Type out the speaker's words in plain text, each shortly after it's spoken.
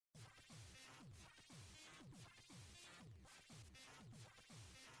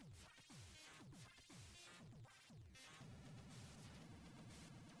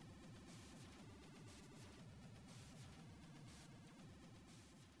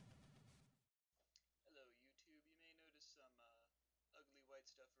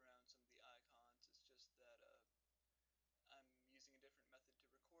stuff around some of the icons. It's just that I'm using a different method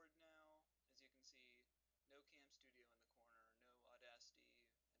to record now. As you can see, no Cam Studio in the corner, no Audacity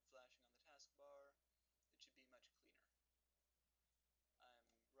and flashing on the taskbar. It should be much cleaner. I'm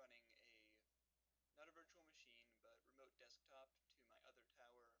running not a virtual machine, but remote desktop to my other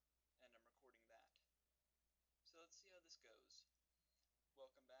tower, and I'm recording that. So let's see how this goes.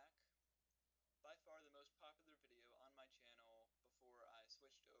 Welcome back. By far the most popular video on my channel before I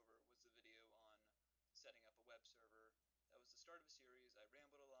switched over was the video on setting up a web server. That was the start of a series. I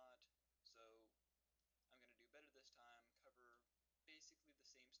rambled a lot, so I'm going to do better this time, cover basically the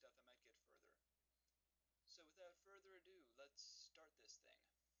same stuff. I might get further. So without further ado, let's start this thing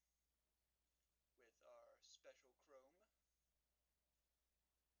with our special Chrome.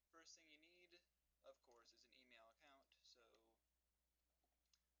 First thing you need, of course, is an email account. So I'm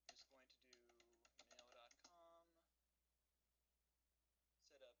just going to do mail.com,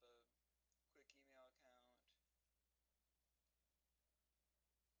 set up a quick email account.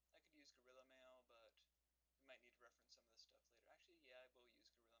 I could use Gorilla Mail, but we might need to reference some of this stuff later. Actually, yeah, I will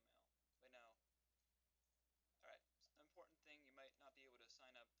use Gorilla Mail. But no. Alright, an important thing, you might not be able to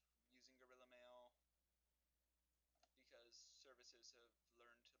sign up using Gorilla Mail because services have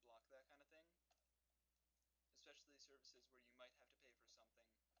learned to block that kind of thing. Especially services where you might have to pay for something.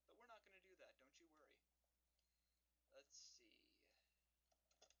 But we're not going to do that, don't you worry. Let's see.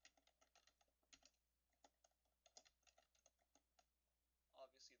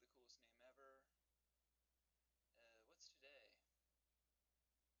 Obviously the coolest name ever. What's today?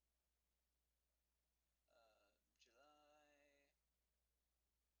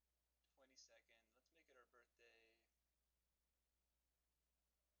 July 22nd. Let's make it our birthday.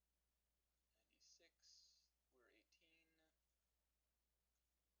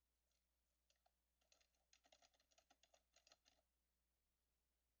 96. We're 18.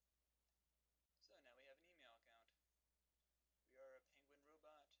 So now we have an email account. We are a penguin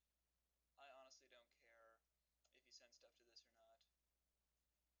robot. I honestly don't care if you send stuff to this or not.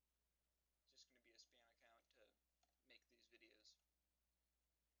 It's just going to be a spam account to make these videos.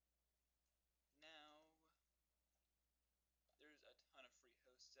 Now, there's a ton of free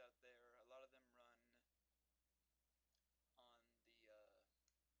hosts out there. A lot of them run on the uhost,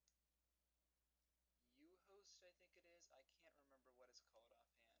 I think it is. I can't remember what it's called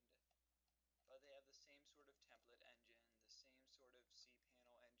offhand. But they have the same sort of template engine, the same sort of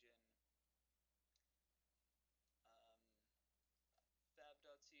cPanel engine.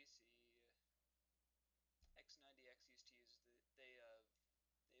 Fab.cc, X90X used to use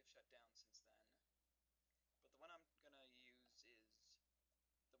they've shut down since then. But the one I'm gonna use is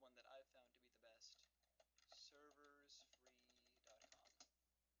the one that I've found to be the best, serversfree.com.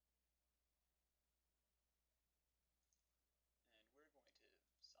 And we're going to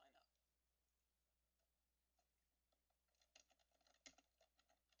sign up. Alright.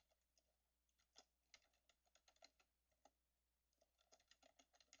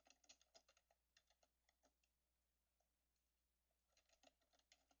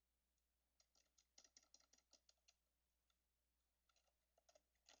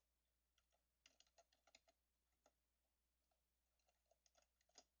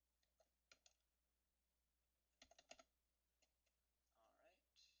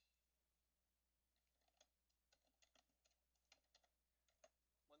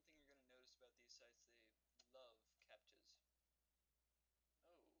 One thing you're going to notice about these sites, they love CAPTCHAs.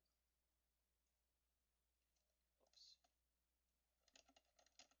 Oh. Oops. And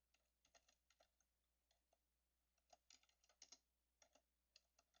let's use that as a password.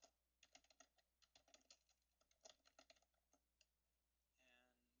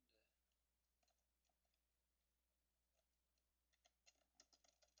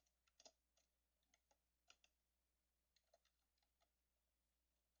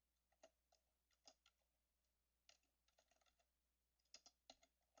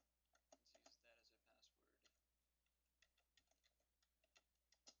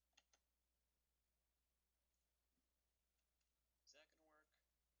 Is that going to work?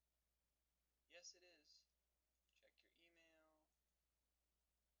 Yes, it is. Check your email.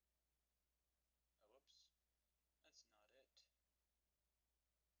 Oh, whoops. That's not it. Here we go.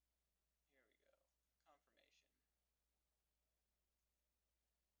 Confirmation.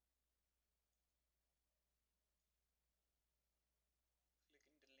 Clickin' to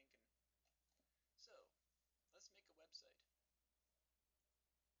Lincoln. So, let's make a website.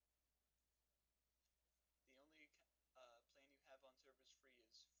 The only plan you have on Servers Free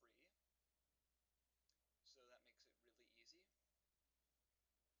is free.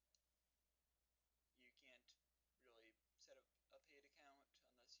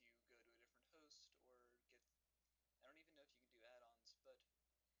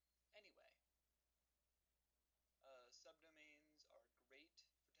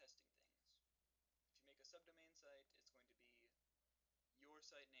 site, it's going to be your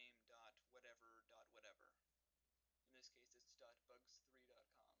site name dot whatever dot whatever. In this case, it's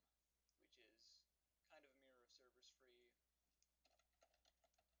 .bugs3.com, which is kind of a mirror of Servers Free.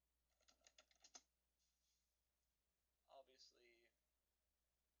 Obviously,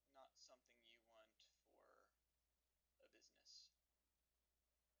 not something you want for a business.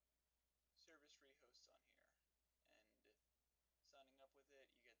 Servers Free hosts on here, and signing up with it,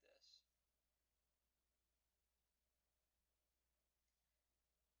 you get this.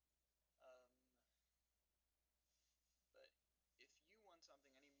 But if you want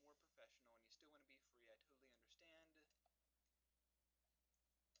something any more professional and you still want to be free, I totally understand.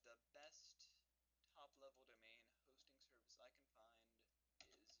 The best top-level domain hosting service I can find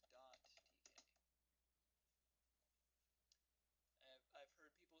is .tk. I've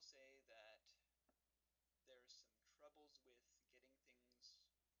heard people say that there's some troubles with getting things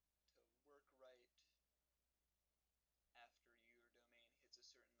to work right after your domain hits a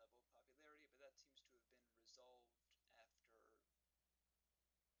certain level of popularity, but that seems to have been resolved after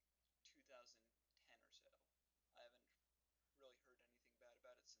 2010 or so. I haven't really heard anything bad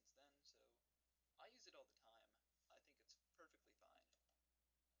about it since then, so I use it all the time. I think it's perfectly fine.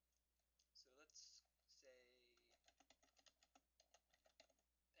 So let's say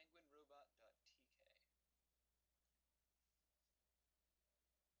penguinrobot.tk.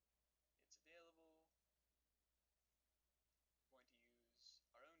 It's available. We're going to use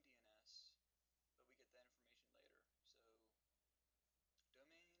our own DNS, but we get that information later. So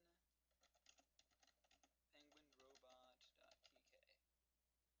domain penguinrobot.tk.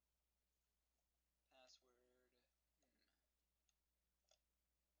 Password. That looks long enough.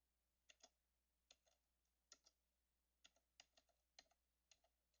 -39.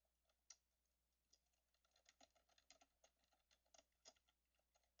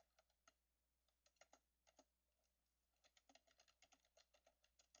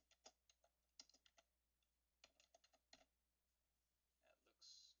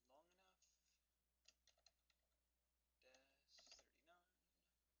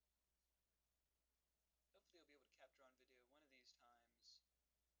 Hopefully I'll be able to capture on video one of these times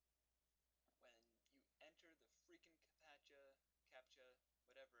when you enter the freaking CAPTCHA,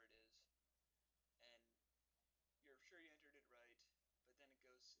 whatever it is, and you're sure you entered it right, but then it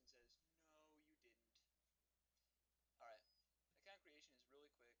goes and says, no, you didn't. Alright, account creation is really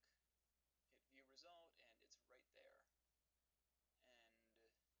quick. Hit view result, and it's right there. And,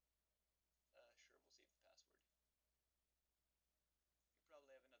 sure, we'll save the password. You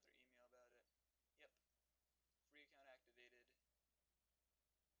probably have another email about it. Yep, free account activated.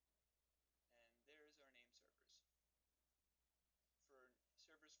 And there's our name servers. For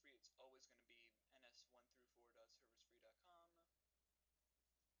servers free, it's always going to be ns1through4.serversfree.com.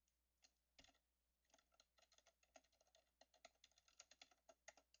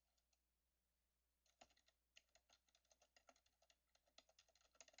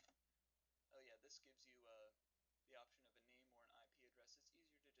 Oh yeah, this gives you the option of a name or an IP address. It's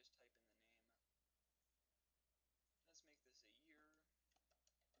easier to just type in the name. Let's make this a year.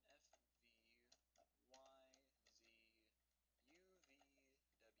 FVYZUVWL.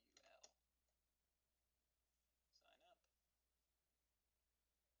 Sign up.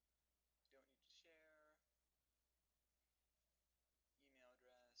 Don't need to share. Email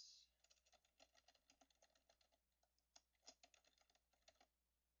address. Okay.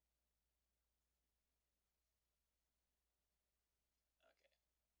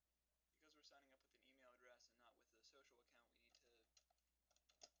 Because we're signing up with an email address and not with a social account,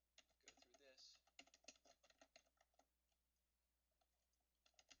 we need to go through this.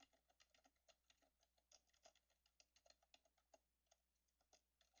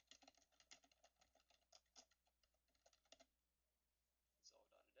 It's all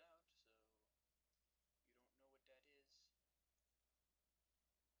dotted out, so you don't know what that is.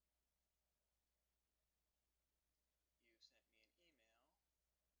 You've sent me an email.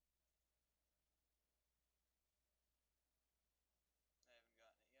 I haven't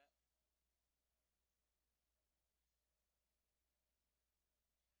gotten it yet.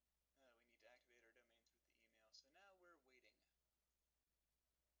 We need to activate our domain through the email, so now we're waiting.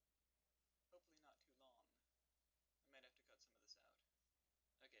 Hopefully not too long. I might have to cut some of this out.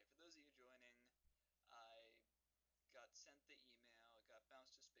 Okay, for those of you joining, I got sent the email, it got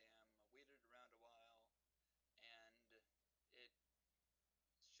bounced to spam, I waited around a while, and it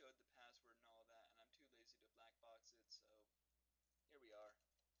showed the password and all of that, and I'm too lazy to black box it, so here we are.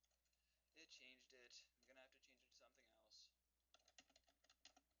 It changed it. I'm gonna have to change it to something else.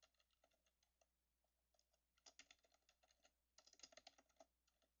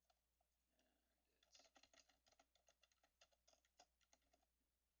 And it's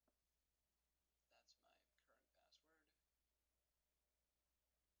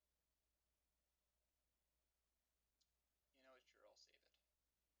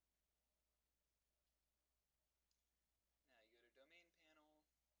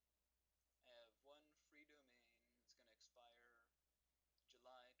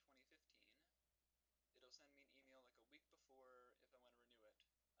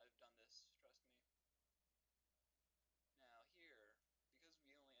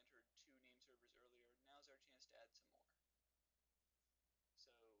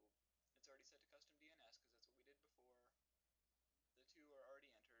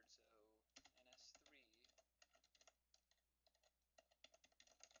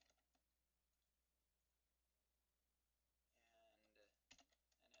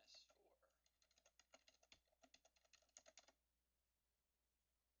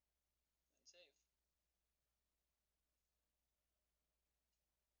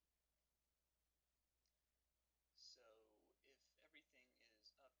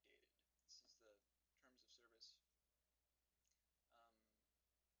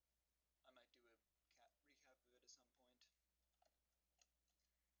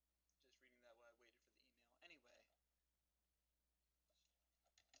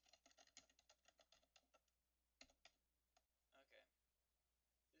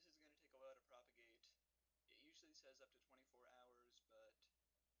says up to 24 hours, or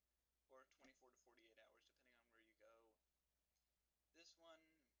 24 to 48 hours, depending on where you go. This one,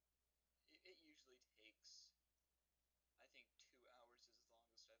 it usually takes, I think 2 hours is the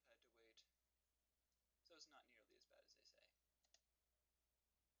longest I've had to wait. So it's not nearly as bad as they say.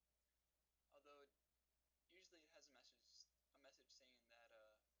 Although, usually it has a message saying that the name servers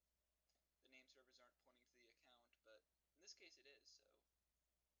aren't pointing to the account, but in this case it is,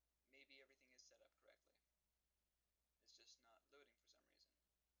 so maybe everything is set up correctly. It's just not loading for some reason.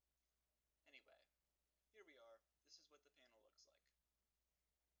 Anyway, here we are. This is what the panel looks like.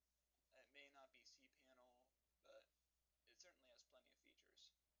 It may not be cPanel, but it certainly has plenty of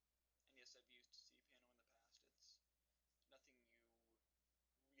features. And yes, I've used cPanel in the past. It's nothing you really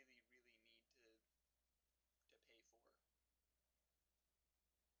need to pay for.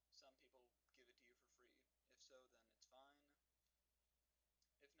 Some people give it to you for free. If so, then it's fine.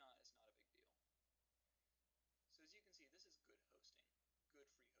 If not, it's not a big deal. So as you can see, this is good hosting. Good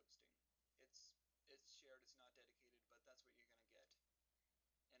free hosting. It's shared, it's not dedicated, but that's what you're going to get.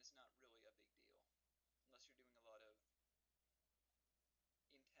 And it's not really a big deal. Unless you're doing a lot of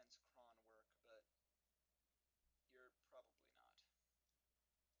intense cron work, but you're probably not.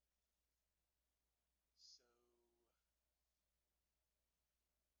 So, low server load right now.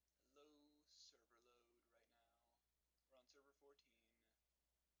 We're on server 14.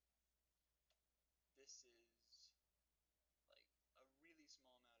 This is like a really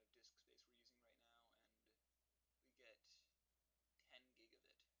small amount of disk space we're using right now, and we get 10 gig of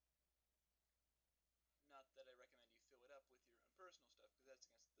it. Not that I recommend you fill it up with your own personal stuff, because that's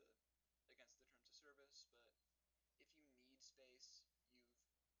against the terms of service, but if you need space,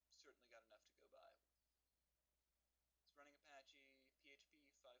 you've certainly got enough to go by. It's running Apache,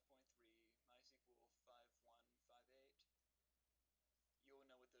 PHP 5.3, MySQL 5.1.5.8. You'll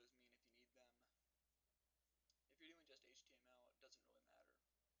know what those mean if you need them. If you're doing just HTML, it doesn't really matter,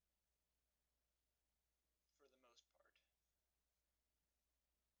 for the most part.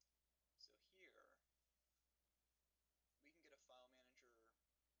 So here, we can get a file manager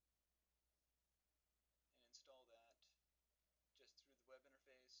and install that just through the web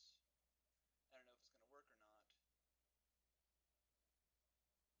interface. I don't know if it's going to work or not.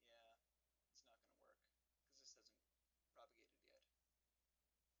 Yeah, it's not going to work, because this hasn't propagated yet.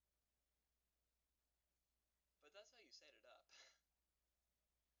 But that's how you set it up.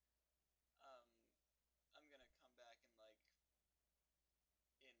 um, I'm going to come back in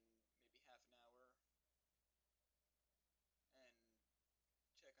maybe half an hour and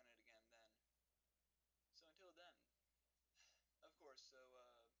check on it again then. So until then, of course,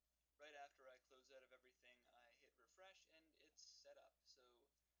 right after I close out of everything, I hit refresh and it's set up. So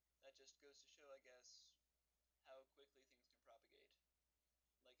that just goes to show, I guess, how quickly things can propagate.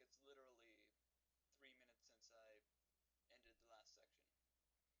 Like, it's literally 3 minutes since I ended the last section.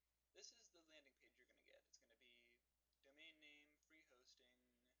 This is the landing page you're going to get. It's going to be domain name, free hosting,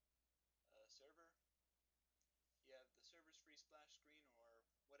 server. You have the server's free splash screen or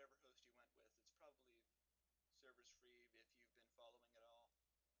whatever host you went with. It's probably server's free if you've been following it all.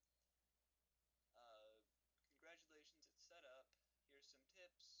 Uh, Congratulations, it's set up. Here's some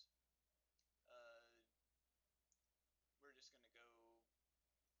tips. Uh, we're just going to go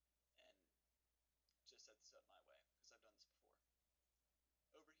and just set this up my way, because I've done this before.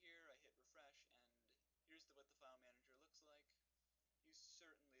 Over here, I hit refresh, and here's what the file manager looks like. You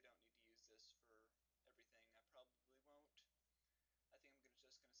certainly don't need to use this for everything. I probably won't. I think I'm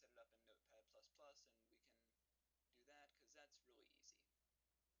just going to set it up in Notepad++, and we can do that, because that's really easy.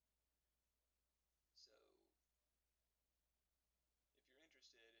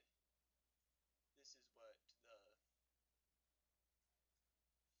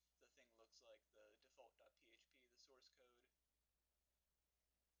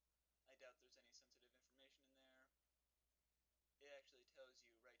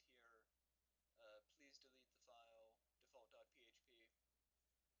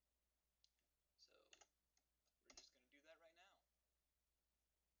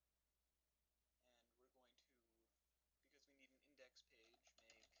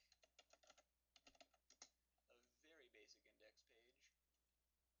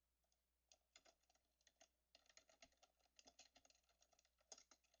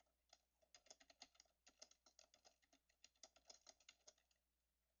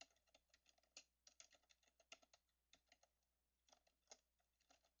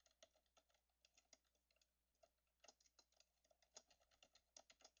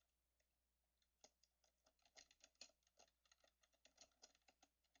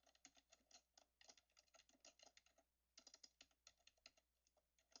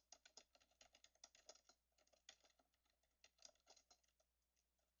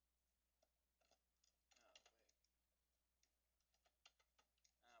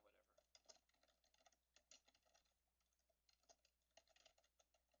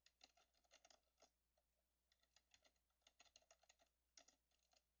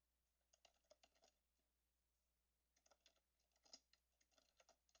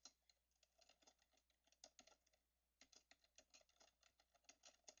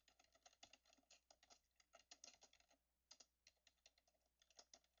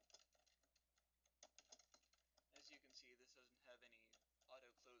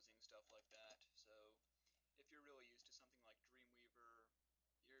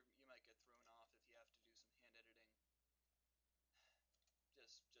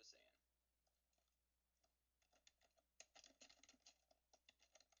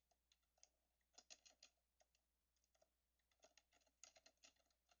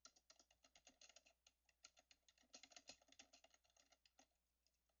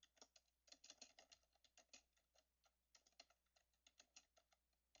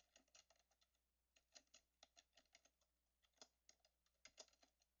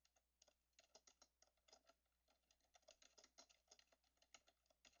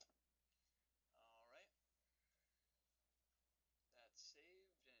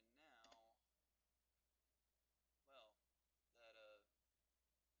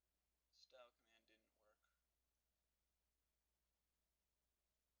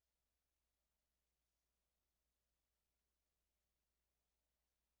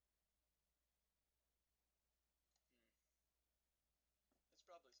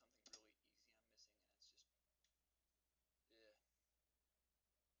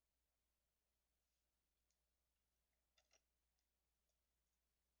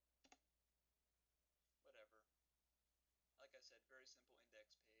 very simple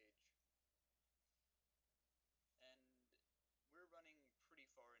index page. And we're running pretty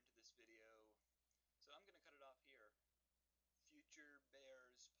far into this video, so I'm going to cut it off here. Future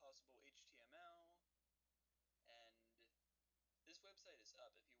bears possible HTML, and this website is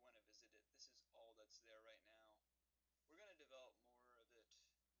up if you want to visit it. This is all that's there right now. We're going to develop more of it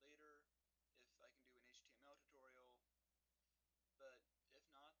later if I can do an HTML tutorial, but if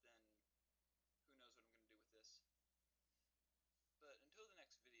not, then who knows what I'm going to do with this. But until the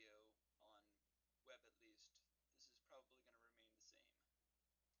next video, on web at least, this is probably going to remain